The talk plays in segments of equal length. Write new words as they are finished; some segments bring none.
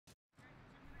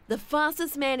The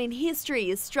fastest man in history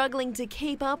is struggling to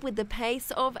keep up with the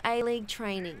pace of A-League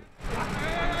training.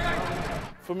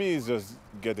 For me, it's just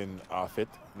getting fit,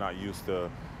 not used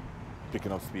to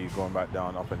picking up speed, going back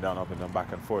down, up and down,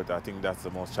 back and forth. I think that's the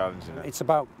most challenging. It's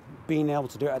about being able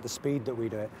to do it at the speed that we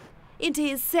do it. Into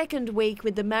his second week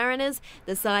with the Mariners,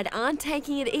 the side aren't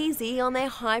taking it easy on their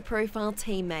high-profile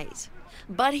teammate.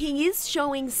 But he is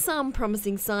showing some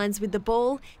promising signs with the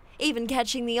ball, even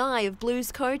catching the eye of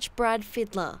Blues coach Brad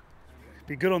Fittler.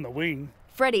 Be good on the wing.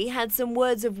 Freddie had some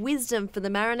words of wisdom for the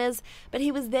Mariners, but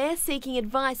he was there seeking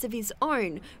advice of his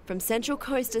own from Central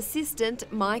Coast assistant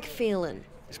Mike Phelan.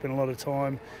 He spent a lot of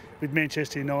time with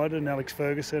Manchester United and Alex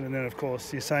Ferguson, and then of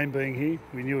course Usain being here,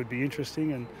 we knew it would be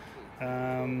interesting,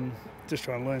 and just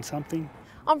trying to learn something.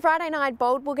 On Friday night,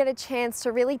 Bolt will get a chance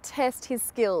to really test his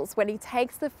skills when he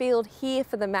takes the field here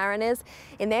for the Mariners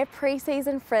in their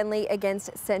pre-season friendly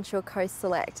against Central Coast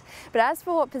Select. But as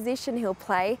for what position he'll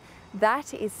play,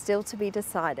 that is still to be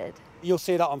decided. You'll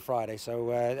see that on Friday,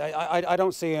 so I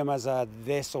don't see him as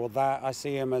this or that. I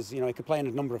see him as, he could play in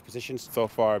a number of positions. So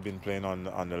far I've been playing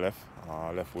on the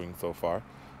left wing so far.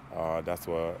 That's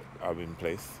where I've been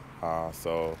placed.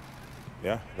 So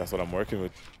yeah, that's what I'm working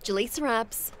with. Jaleesa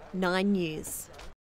Rapps, 9 News.